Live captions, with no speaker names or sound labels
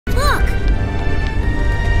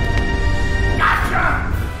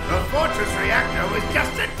fortress reactor was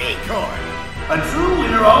just a decoy. A true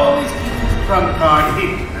winner always keeps his trump card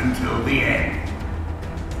hidden until the end.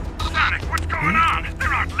 Sonic, what's going on?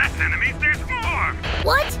 There aren't less enemies, there's more!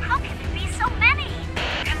 What? How can there be so many?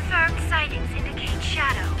 Confirmed sightings indicate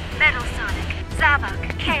Shadow, Metal Sonic,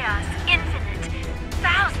 Zavok, Chaos, Infinite.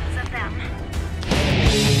 Thousands of them.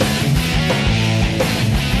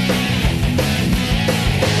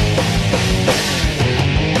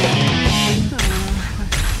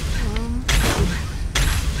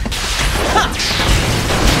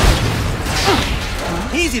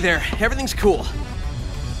 Easy there, everything's cool.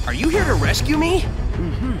 Are you here to rescue me?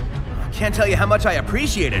 Can't tell you how much I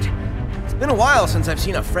appreciate it. It's been a while since I've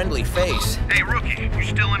seen a friendly face. Hey, Rookie, you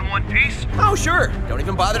still in one piece? Oh, sure. Don't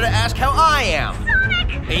even bother to ask how I am.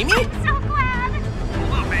 Sonic! Amy? I'm so glad!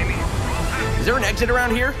 Hold up, Amy. We're all happy. Is there an exit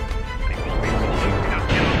around here? We gotta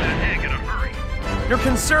get on that egg in a hurry. Your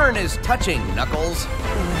concern is touching, Knuckles.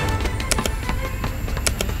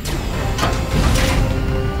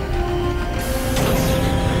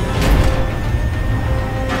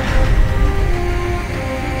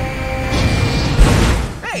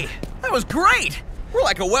 Hey, that was great! We're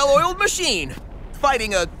like a well-oiled machine.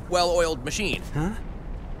 Fighting a well-oiled machine. Huh?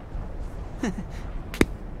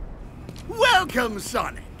 Welcome,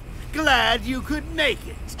 Sonic. Glad you could make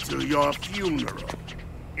it to your funeral.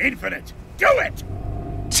 Infinite, do it!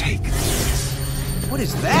 Take this. What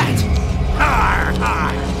is that? Har,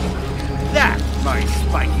 har. That, my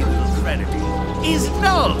spiky little predator, is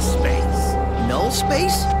null space. Null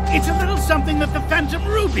space? It's a little something that the Phantom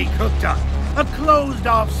Ruby cooked up. A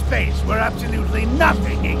closed-off space where absolutely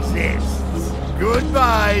nothing exists.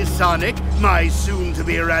 Goodbye, Sonic, my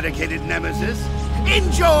soon-to-be eradicated nemesis.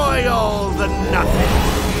 Enjoy all the nothing.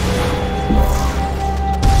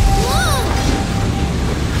 Whoa!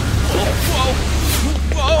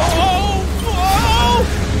 Whoa! Whoa!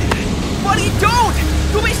 Buddy, don't!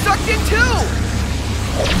 You'll be sucked in too!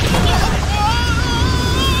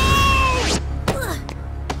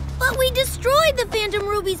 But we destroyed the Phantom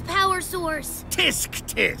Ruby's power source! Tisk,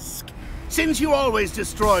 tisk. Since you always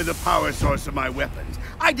destroy the power source of my weapons,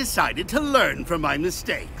 I decided to learn from my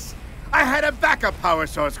mistakes. I had a backup power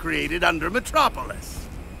source created under Metropolis.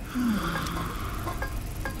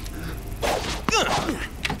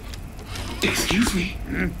 Excuse me,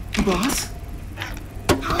 boss?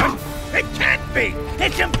 It can't be!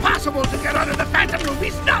 It's impossible to get out of the Phantom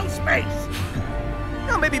Ruby's null space!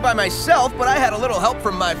 Well, maybe by myself, but I had a little help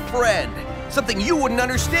from my friend. Something you wouldn't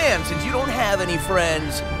understand since you don't have any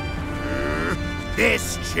friends.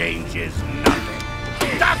 This changes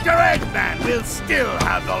nothing. Dr. Eggman will still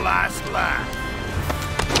have the last laugh.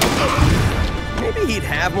 Maybe he'd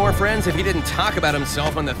have more friends if he didn't talk about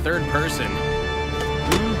himself in the third person.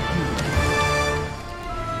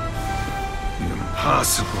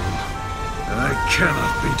 Impossible. I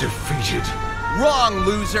cannot be defeated. Wrong,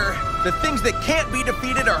 loser. The things that can't be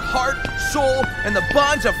defeated are heart, soul, and the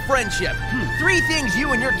bonds of friendship. 3 things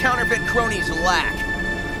you and your counterfeit cronies lack.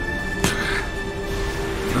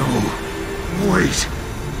 No, wait.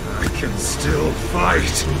 I can still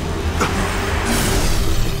fight.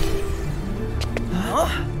 Huh?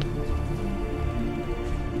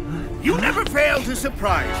 You never fail to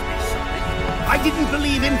surprise me, Sonic. I didn't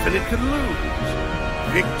believe Infinite could lose.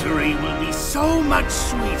 Victory will be so much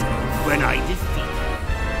sweeter when I defeat you.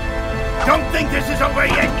 Don't think this is over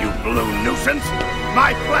yet, you blue nuisance!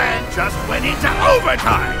 My plan just went into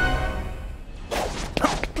overtime!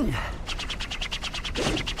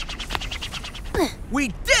 We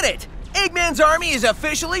did it! Eggman's army is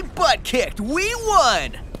officially butt-kicked. We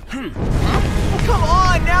won! Come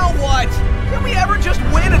on, now what? Can we ever just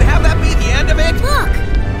win and have that be the end of it? Look!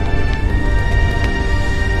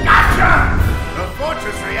 Gotcha! The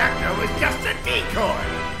fortress reactor was just a decoy.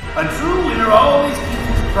 A true winner always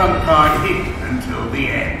keeps his trump card hidden until the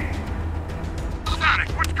end. Sonic,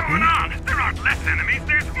 what's going on? There aren't less enemies,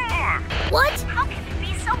 there's more! What? How can there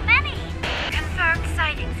be so many? Confirmed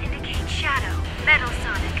sightings indicate Shadow, Metal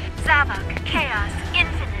Sonic, Zavok, Chaos,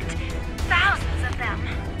 Infinite. Thousands of them.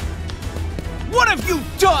 What have you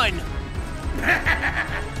done?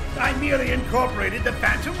 I merely incorporated the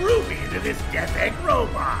Phantom Ruby into this Death Egg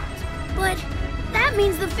robot. But that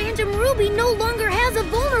means the Phantom Ruby no longer has a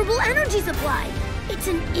vulnerable energy supply. It's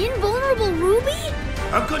an invulnerable ruby?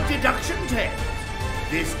 A good deduction, Ted.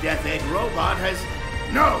 This Death Egg robot has...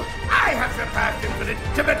 No, I have surpassed Infinite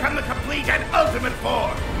to become the complete and ultimate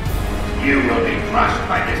form. You will be crushed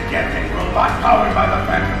by this Death Egg robot powered by the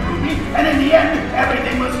Phantom Ruby, and in the end,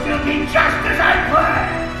 everything will still be just as I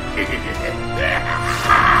planned.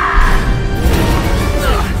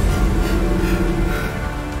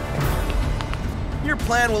 Your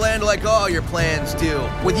plan plan will end like all your plans do,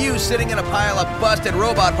 with you sitting in a pile of busted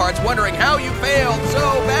robot parts wondering how you failed so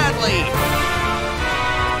badly.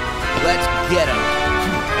 Let's get him.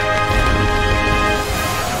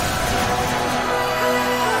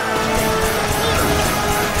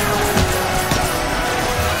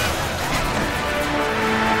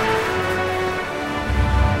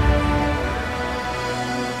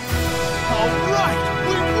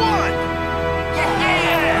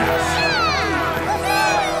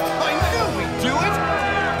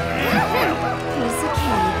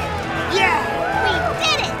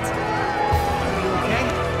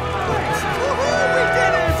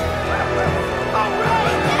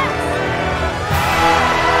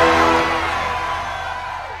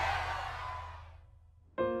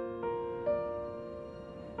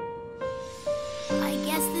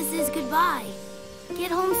 Goodbye.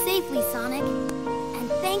 Get home safely, Sonic. And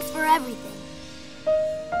thanks for everything.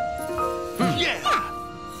 Yeah!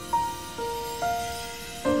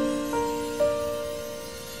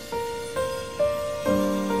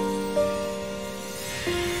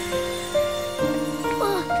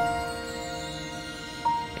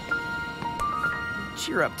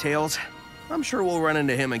 Cheer up, Tails. I'm sure we'll run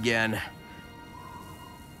into him again.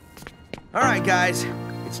 All right, guys.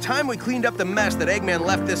 It's time we cleaned up the mess that Eggman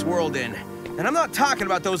left this world in. And I'm not talking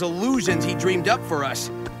about those illusions he dreamed up for us.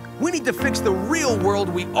 We need to fix the real world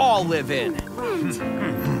we all live in.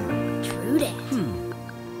 True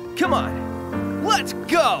that. Come on, let's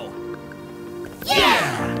go!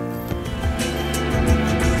 Yeah!